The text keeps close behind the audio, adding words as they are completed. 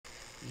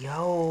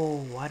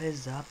Yo, what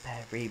is up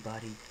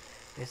everybody?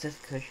 This is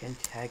Cushion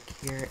Tech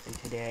here, and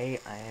today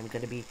I am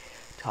going to be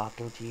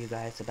talking to you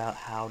guys about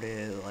how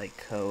to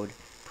code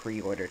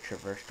pre-order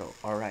Traversal.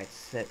 Alright,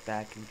 sit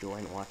back, enjoy,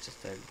 and watch this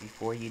stuff.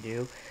 Before you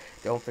do,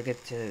 don't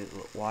forget to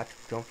like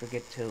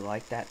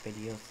that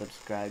video,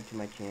 subscribe to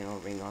my channel,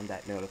 ring on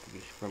that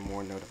notification for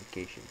more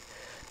notifications.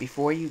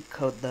 Before you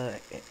code the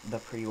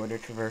pre-order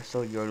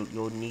Traversal,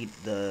 you'll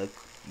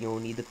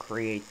need to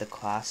create the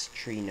class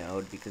tree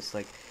node because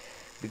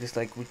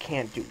we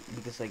can't do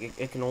because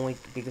it can only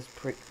because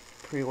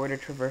pre-order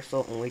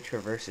traversal only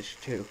traverses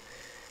to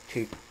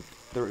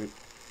through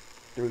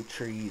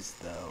trees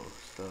though.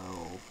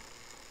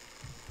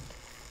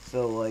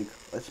 So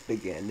let's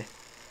begin.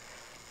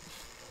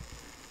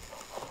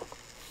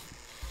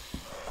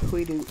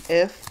 We do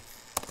if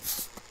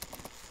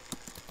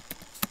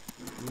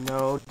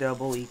no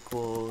double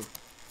equals,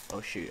 oh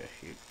shoot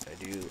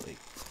I do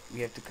we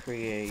have to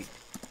create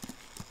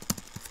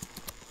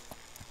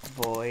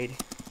void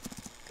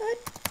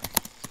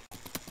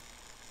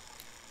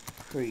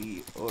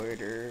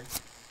pre-order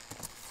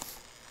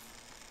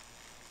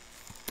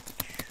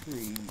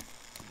tree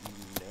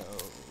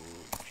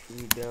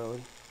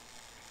node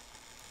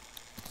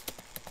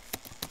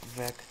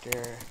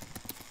vector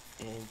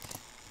int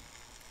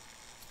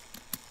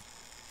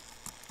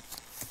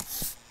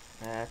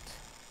at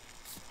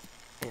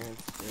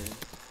answer.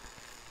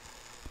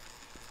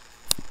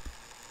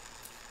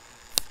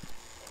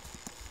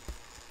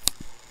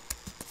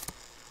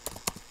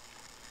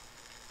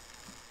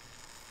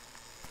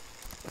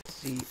 Let's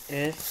see,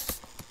 if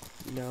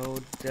no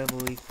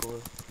double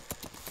equals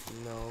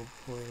no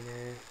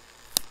pointer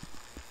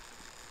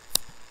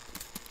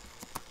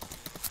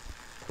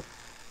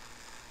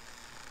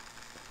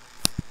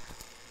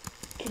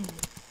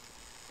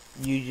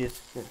you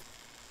just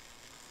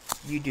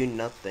you do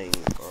nothing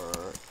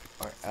or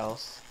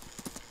else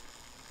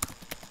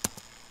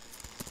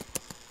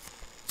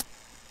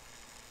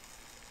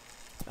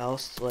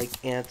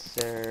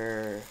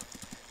answer.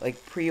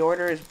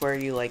 Pre-order is where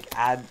you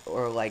add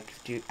or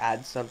do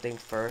add something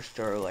first,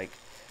 or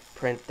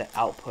print the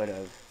output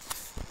of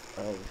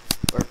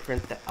or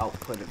print the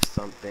output of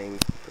something,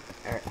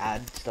 or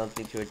add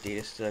something to a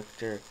data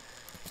structure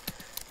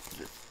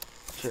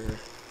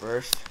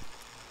first.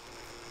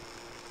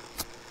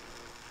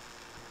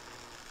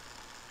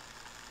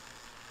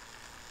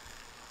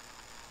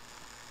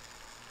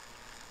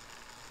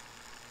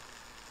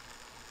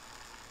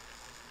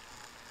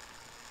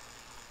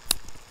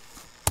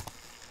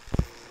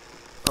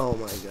 Oh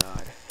my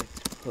god,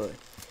 it's put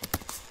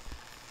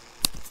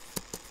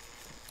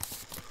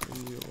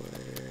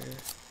pre-order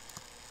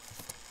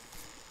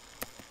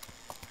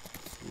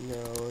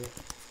node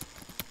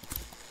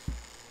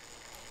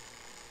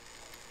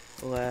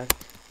left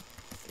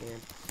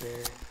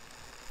answer.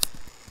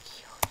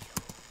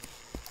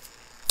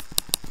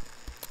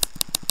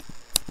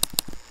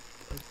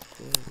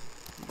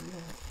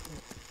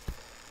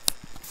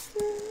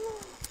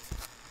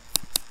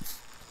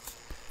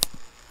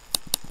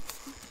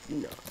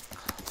 No.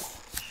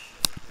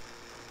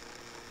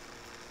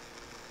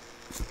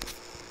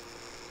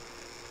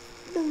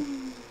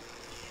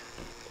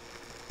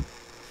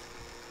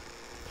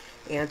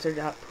 Answer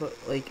dot put,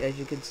 as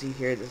you can see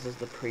here, this is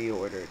the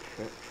pre-order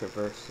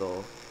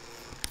traversal.